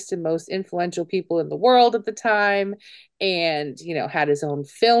richest and most influential people in the world at the time, and had his own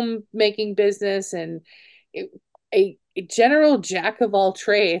film making business, and a general jack of all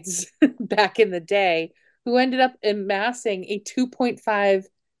trades back in the day, who ended up amassing a $2.5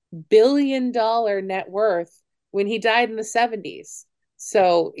 billion net worth when he died in the 70s.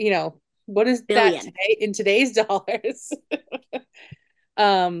 So, what is that today in today's dollars?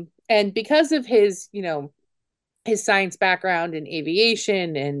 And because of his, his science background in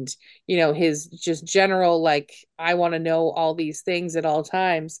aviation and, his just general, like, I want to know all these things at all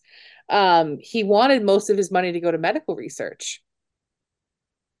times, he wanted most of his money to go to medical research.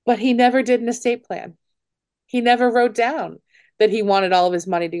 But he never did an estate plan. He never wrote down that he wanted all of his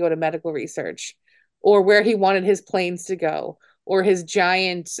money to go to medical research, or where he wanted his planes to go, or his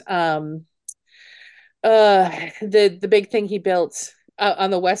giant the big thing he built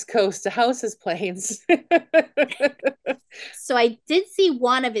on the West Coast to house his planes. So I did see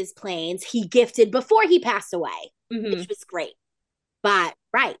one of his planes he gifted before he passed away, which was great. But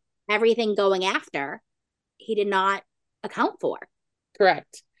right, everything going after, he did not account for.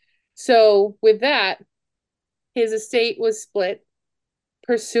 Correct. So with that, his estate was split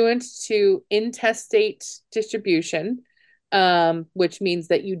pursuant to intestate distribution, which means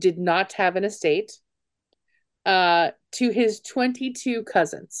that you did not have an estate, to his 22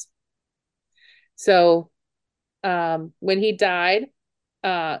 cousins. So when he died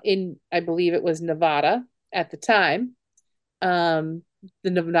in, I believe it was Nevada at the time, the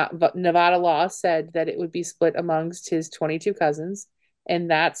Nevada law said that it would be split amongst his 22 cousins, and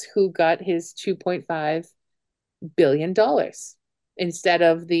that's who got his $2.5 billion instead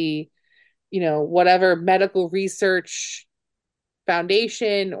of the, whatever medical research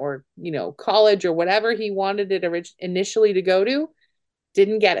foundation or, college or whatever he wanted it initially to go to.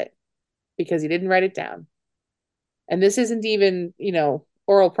 Didn't get it because he didn't write it down. And this isn't even,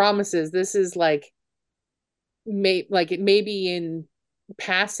 oral promises. This is like it may be in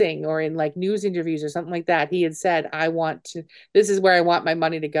passing or in like news interviews or something like that. He had said, this is where I want my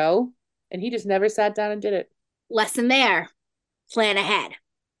money to go. And he just never sat down and did it. Lesson there. Plan ahead.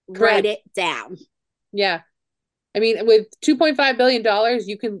 Correct. Write it down. Yeah. I mean, with $2.5 billion,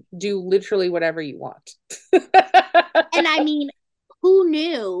 you can do literally whatever you want. And I mean, who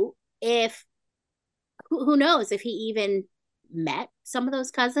knows if he even met some of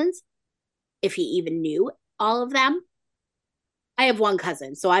those cousins, if he even knew all of them. I have one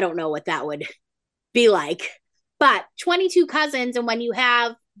cousin, so I don't know what that would be like. But 22 cousins, and when you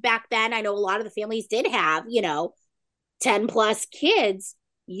have, back then, I know a lot of the families did have, 10 plus kids,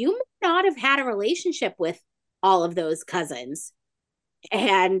 you may not have had a relationship with all of those cousins.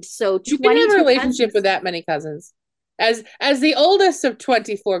 And so you can have a relationship with that many cousins. As the oldest of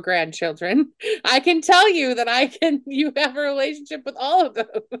 24 grandchildren, I can tell you that you have a relationship with all of them.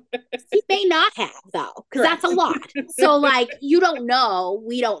 He may not have, though, because that's a lot. So, like, we don't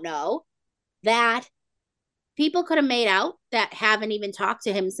know that people could have made out that haven't even talked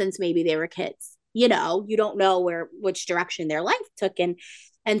to him since maybe they were kids. You don't know which direction their life took.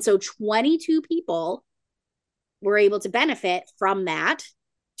 And so 22 people were able to benefit from that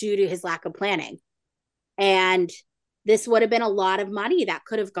due to his lack of planning. And this would have been a lot of money that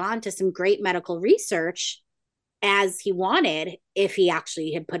could have gone to some great medical research as he wanted if he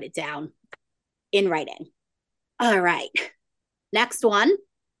actually had put it down in writing. All right. Next one,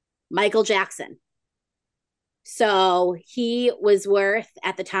 Michael Jackson. So he was worth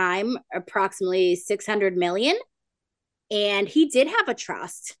at the time approximately 600 million. And he did have a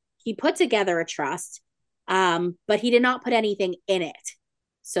trust. He put together a trust, but he did not put anything in it.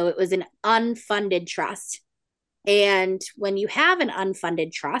 So it was an unfunded trust. And when you have an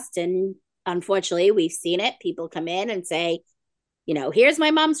unfunded trust, and unfortunately we've seen it, people come in and say, here's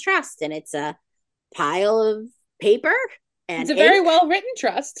my mom's trust, and it's a pile of paper and it's a very well-written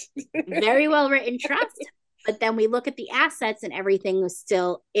trust. Very well-written trust. But then we look at the assets and everything was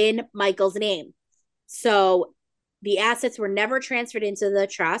still in Michael's name. So the assets were never transferred into the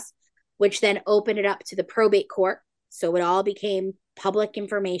trust, which then opened it up to the probate court. So it all became public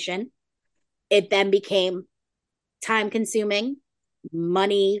information. It then became time-consuming,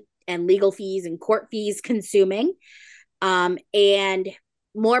 money and legal fees and court fees consuming, and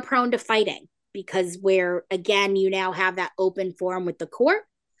more prone to fighting, because where again you now have that open forum with the court,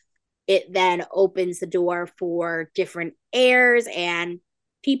 it then opens the door for different heirs and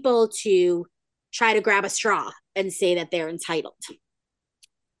people to try to grab a straw and say that they're entitled.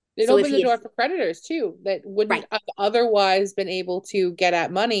 It So if opened the you door for creditors too, that wouldn't right, have otherwise been able to get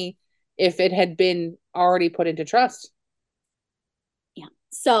at money if it had been already put into trust. yeah.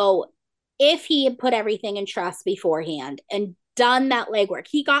 So if he had put everything in trust beforehand and done that legwork,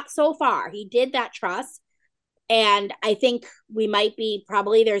 he got so far, he did that trust. And I think we might be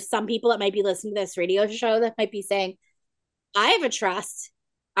probably, there's some people that might be listening to this radio show that might be saying, I have a trust.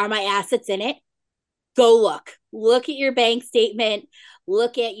 Are my assets in it? Go look at your bank statement,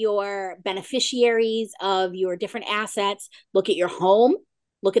 look at your beneficiaries of your different assets, look at your home,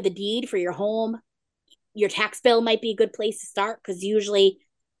 look at the deed for your home. Your tax bill might be a good place to start, because usually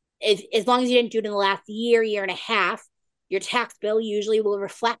as long as you didn't do it in the last year and a half, your tax bill usually will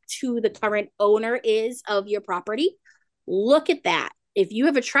reflect who the current owner is of your property. Look at that. If you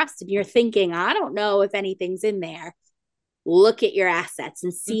have a trust and you're thinking, I don't know if anything's in there, look at your assets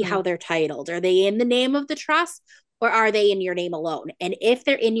and see how they're titled. Are they in the name of the trust, or are they in your name alone? And if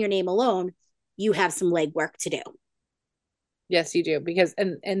they're in your name alone, you have some legwork to do. Yes, you do. Because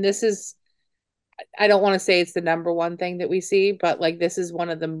and this is, I don't want to say it's the number one thing that we see, but like this is one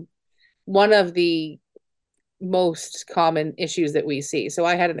of the most common issues that we see. So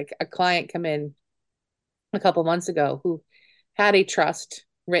I had a client come in a couple months ago who had a trust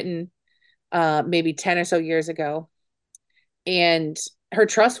written maybe 10 or so years ago, and her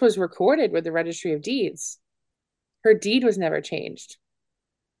trust was recorded with the Registry of Deeds. Her deed was never changed.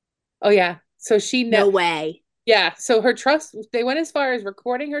 Oh yeah. So no way. yeah, so her trust, they went as far as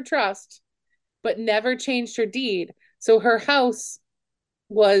recording her trust but never changed her deed. So her house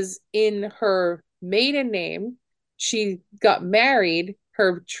was in her maiden name. She got married.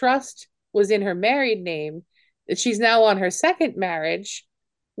 Her trust was in her married name. She's now on her second marriage,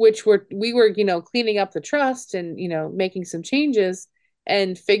 which we were, cleaning up the trust and, making some changes,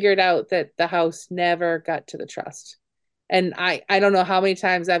 and figured out that the house never got to the trust. And I don't know how many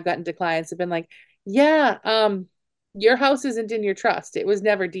times I've gotten to clients have been like, yeah, your house isn't in your trust. It was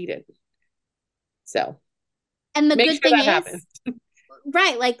never deeded. So And the make good sure thing that is, happens.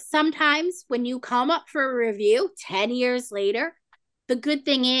 right, like sometimes when you come up for a review 10 years later, the good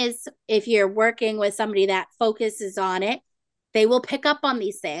thing is if you're working with somebody that focuses on it, they will pick up on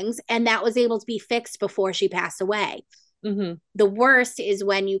these things, and that was able to be fixed before she passed away. Mm-hmm. The worst is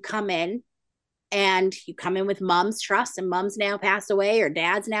when you come in with mom's trust, and mom's now passed away or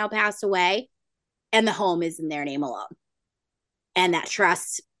dad's now passed away, and the home is in their name alone. And that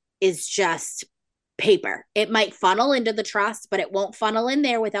trust is just paper. It might funnel into the trust, but it won't funnel in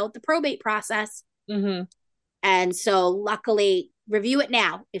there without the probate process. Mm-hmm. And so luckily, review it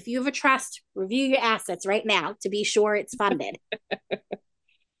now. If you have a trust, review your assets right now to be sure it's funded.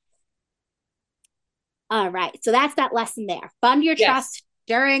 All right. So that's that lesson there. Fund your Yes. trust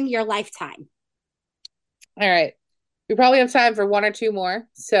during your lifetime. All right. We probably have time for one or two more.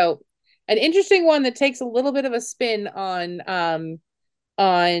 So an interesting one that takes a little bit of a spin on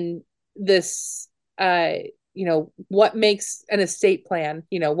this what makes an estate plan,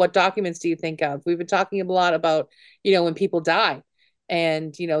 what documents do you think of? We've been talking a lot about, when people die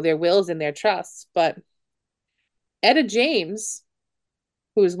and, their wills and their trusts, but Etta James,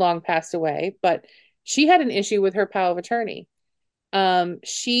 who's long passed away, but she had an issue with her power of attorney.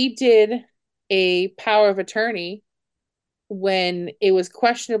 She did a power of attorney when it was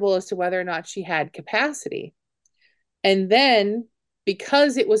questionable as to whether or not she had capacity. And then,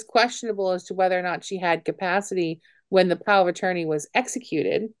 because it was questionable as to whether or not she had capacity when the power of attorney was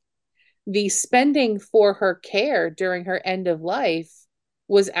executed, the spending for her care during her end of life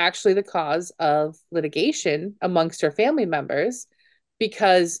was actually the cause of litigation amongst her family members,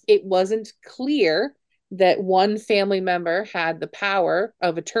 because it wasn't clear that one family member had the power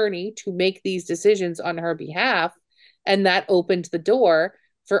of attorney to make these decisions on her behalf. And that opened the door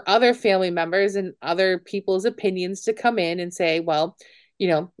for other family members and other people's opinions to come in and say, well,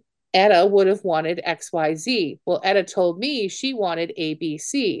 Etta would have wanted XYZ. Well, Etta told me she wanted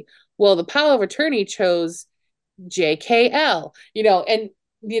ABC. Well, the power of attorney chose JKL, and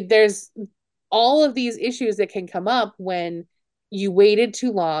there's all of these issues that can come up when you waited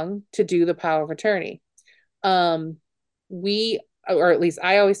too long to do the power of attorney. Or at least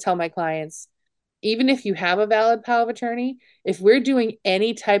I always tell my clients, even if you have a valid power of attorney, if we're doing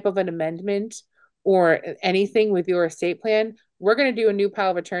any type of an amendment or anything with your estate plan, we're going to do a new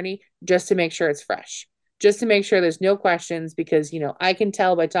power of attorney just to make sure it's fresh, just to make sure there's no questions, because, I can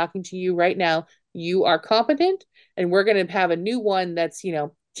tell by talking to you right now, you are competent, and we're going to have a new one that's,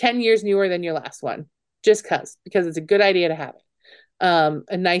 10 years newer than your last one, just because it's a good idea to have it.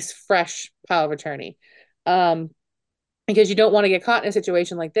 A nice, fresh power of attorney. Because you don't want to get caught in a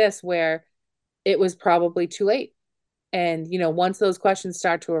situation like this where it was probably too late. And, once those questions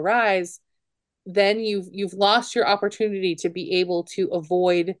start to arise, then you've lost your opportunity to be able to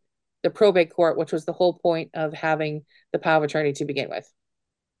avoid the probate court, which was the whole point of having the power of attorney to begin with.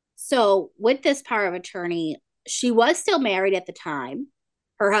 So with this power of attorney, she was still married at the time,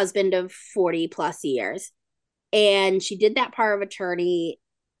 her husband of 40 plus years. And she did that power of attorney,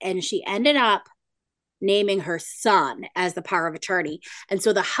 and she ended up naming her son as the power of attorney. And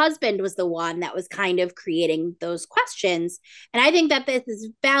so the husband was the one that was kind of creating those questions. And I think that this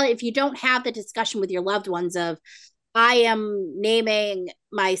is valid if you don't have the discussion with your loved ones of, I am naming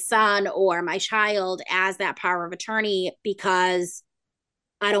my son or my child as that power of attorney because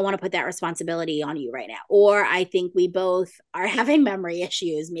I don't want to put that responsibility on you right now. Or I think we both are having memory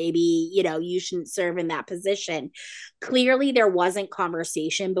issues. Maybe, you shouldn't serve in that position. Clearly, there wasn't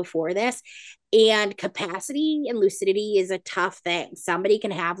conversation before this. And capacity and lucidity is a tough thing. Somebody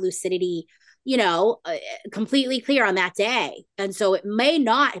can have lucidity, completely clear on that day. And so it may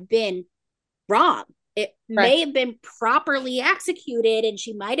not have been wrong. It may have been properly executed, and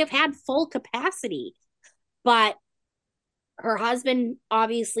she might have had full capacity. But her husband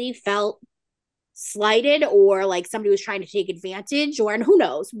obviously felt slighted, or like somebody was trying to take advantage, and who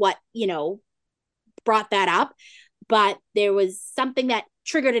knows what, brought that up. But there was something that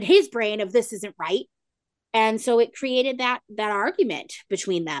triggered in his brain of this isn't right. And so it created that argument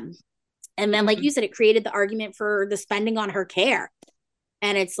between them. And then, like you said, it created the argument for the spending on her care.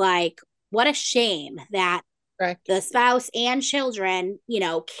 And it's like, what a shame that the spouse and children,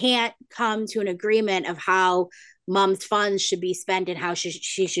 can't come to an agreement of how mom's funds should be spent and how she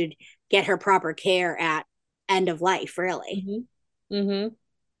should get her proper care at end of life, really.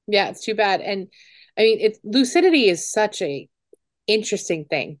 Yeah, it's too bad. And I mean, lucidity is such a interesting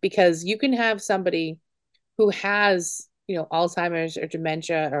thing, because you can have somebody who has, Alzheimer's or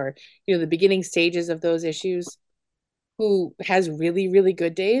dementia, or, the beginning stages of those issues, who has really, really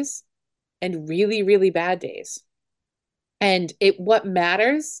good days and really, really bad days. And what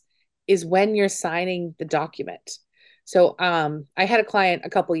matters is when you're signing the document. So I had a client a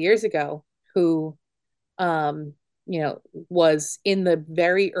couple years ago who was in the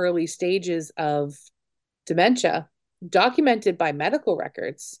very early stages of dementia, documented by medical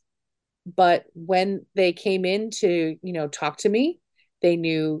records. But when they came in to, talk to me, they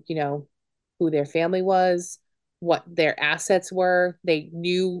knew, who their family was, what their assets were. They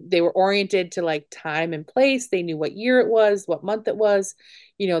knew, they were oriented to like time and place. They knew what year it was, what month it was.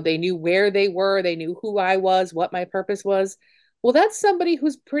 They knew where they were. They knew who I was, what my purpose was. Well, that's somebody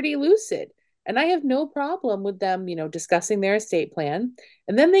who's pretty lucid. And I have no problem with them, discussing their estate plan.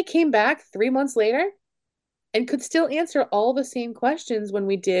 And then they came back 3 months later and could still answer all the same questions when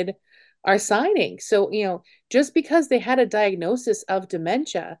we did our signing. So, just because they had a diagnosis of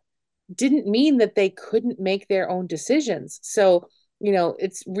dementia didn't mean that they couldn't make their own decisions. So,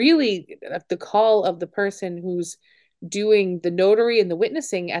 it's really the call of the person who's doing the notary and the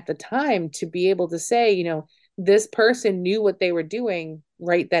witnessing at the time to be able to say, this person knew what they were doing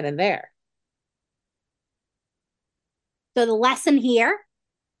right then and there. So the lesson here,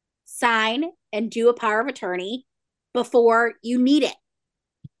 sign and do a power of attorney before you need it.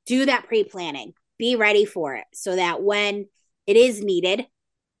 Do that pre-planning. Be ready for it so that when it is needed,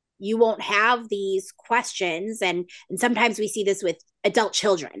 you won't have these questions. And sometimes we see this with adult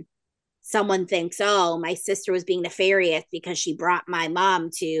children. Someone thinks, oh, my sister was being nefarious because she brought my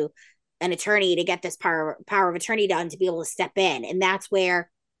mom to an attorney to get this power of attorney done to be able to step in. And that's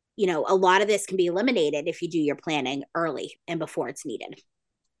where, a lot of this can be eliminated if you do your planning early and before it's needed.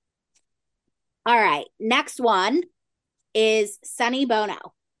 All right. Next one is Sonny Bono.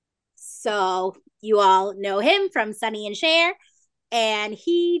 So you all know him from Sonny and Cher, and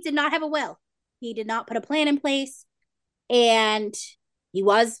he did not have a will. He did not put a plan in place, and he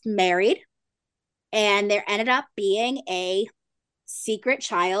was married, and there ended up being a secret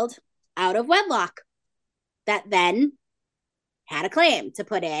child out of wedlock that then had a claim to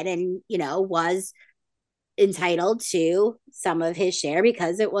put in and, was entitled to some of his share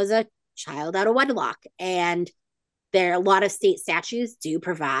because it was a child out of wedlock. And there are a lot of state statutes do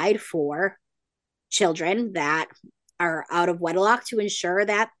provide for children that are out of wedlock to ensure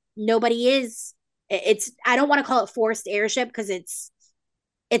that nobody is, I don't want to call it forced heirship because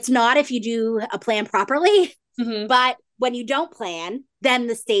it's not if you do a plan properly, but when you don't plan, then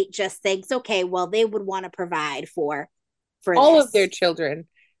the state just thinks, okay, well, they would want to provide for all this. of their children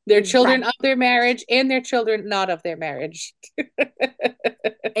Right. of their marriage and their children not of their marriage.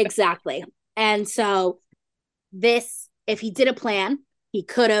 Exactly. And so this, if he did a plan, he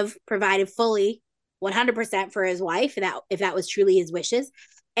could have provided fully 100% for his wife if that was truly his wishes.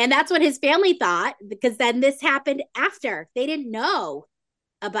 And that's what his family thought, because then this happened after. They didn't know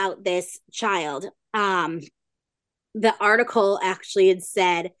about this child. The article actually had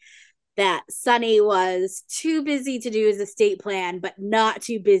said that Sonny was too busy to do his estate plan, but not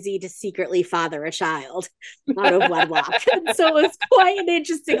too busy to secretly father a child out of wedlock. So it was quite an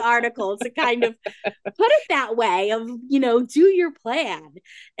interesting article to kind of put it that way of, do your plan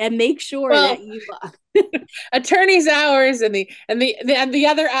and make sure that you attorney's hours and the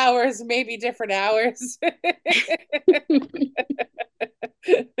other hours may be different hours.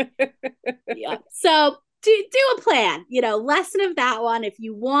 Yeah. So do a plan, lesson of that one. If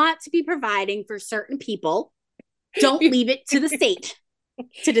you want to be providing for certain people, don't leave it to the state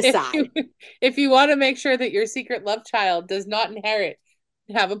to decide. If you want to make sure that your secret love child does not inherit,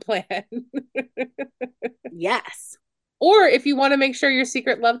 have a plan. Yes. Or if you want to make sure your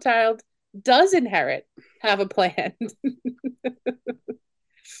secret love child does inherit, have a plan.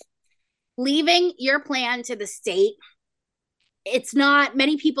 Leaving your plan to the state, it's not,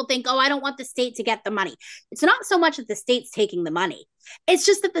 many people think, oh, I don't want the state to get the money. It's not so much that the state's taking the money. It's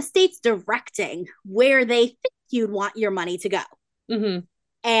just that the state's directing where they think you'd want your money to go. Mm-hmm.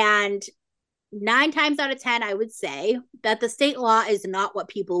 And 9 times out of 10, I would say that the state law is not what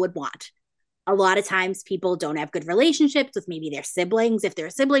people would want. A lot of times people don't have good relationships with maybe their siblings, if their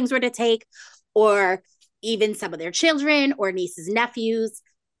siblings were to take, or even some of their children or nieces, nephews,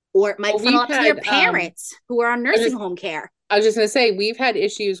 or it might funnel up to their parents who are on nursing home care. I was just going to say, we've had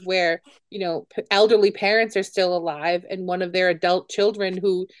issues where, elderly parents are still alive and one of their adult children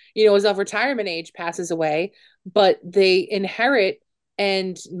who, is of retirement age passes away, but they inherit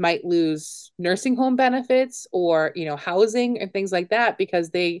and might lose nursing home benefits or, housing and things like that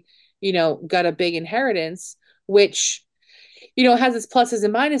because they, got a big inheritance, which, has its pluses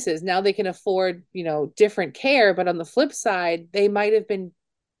and minuses. Now they can afford, different care, but on the flip side, they might have been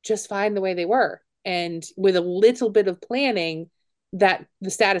just fine the way they were. And with a little bit of planning, that the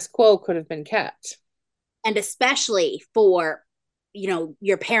status quo could have been kept. And especially for,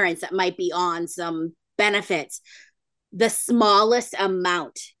 your parents that might be on some benefits, the smallest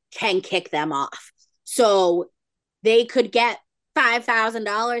amount can kick them off. So they could get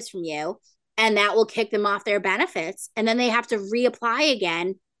 $5,000 from you, and that will kick them off their benefits. And then they have to reapply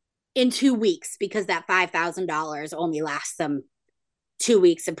again in 2 weeks because that $5,000 only lasts them 2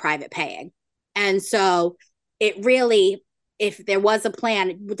 weeks of private paying. And so it really, if there was a plan,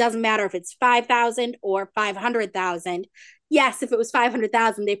 it doesn't matter if it's 5,000 or 500,000. Yes, if it was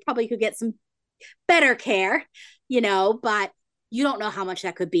 500,000, they probably could get some better care, but you don't know how much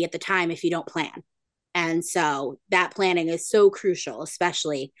that could be at the time if you don't plan. And so that planning is so crucial,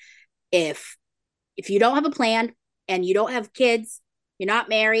 especially if you don't have a plan and you don't have kids, you're not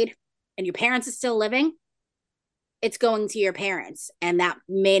married, and your parents are still living. It's going to your parents, and that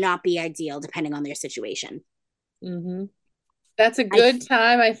may not be ideal depending on their situation. Mm-hmm. That's a good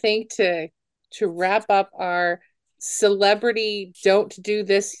time, I think, to wrap up our celebrity don't do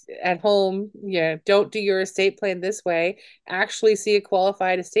this at home. Don't do your estate plan this way. Actually see a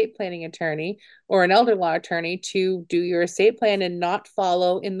qualified estate planning attorney or an elder law attorney to do your estate plan and not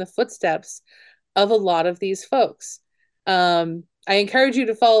follow in the footsteps of a lot of these folks. I encourage you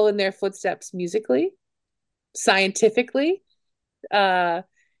to follow in their footsteps musically, scientifically,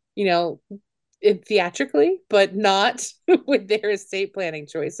 theatrically, but not with their estate planning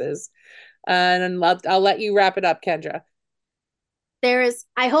choices. And I'll let you wrap it up, Kendra.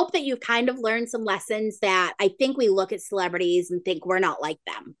 I hope that you've kind of learned some lessons that I think we look at celebrities and think we're not like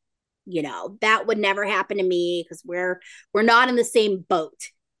them. That would never happen to me because we're not in the same boat.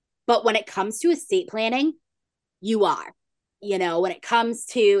 But when it comes to estate planning, you are. When it comes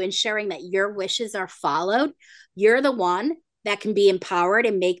to ensuring that your wishes are followed, you're the one that can be empowered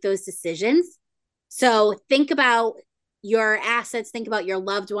and make those decisions. So think about your assets, think about your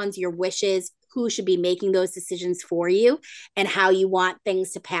loved ones, your wishes, who should be making those decisions for you, and how you want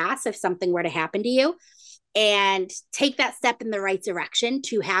things to pass if something were to happen to you. And take that step in the right direction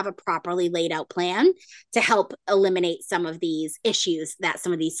to have a properly laid out plan to help eliminate some of these issues that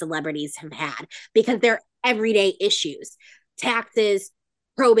some of these celebrities have had, because they're everyday issues. Taxes,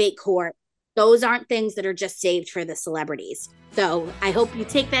 probate court, those aren't things that are just saved for the celebrities. So I hope you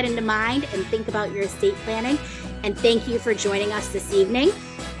take that into mind and think about your estate planning. And thank you for joining us this evening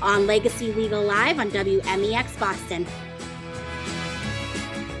on Legacy Legal Live on WMEX Boston.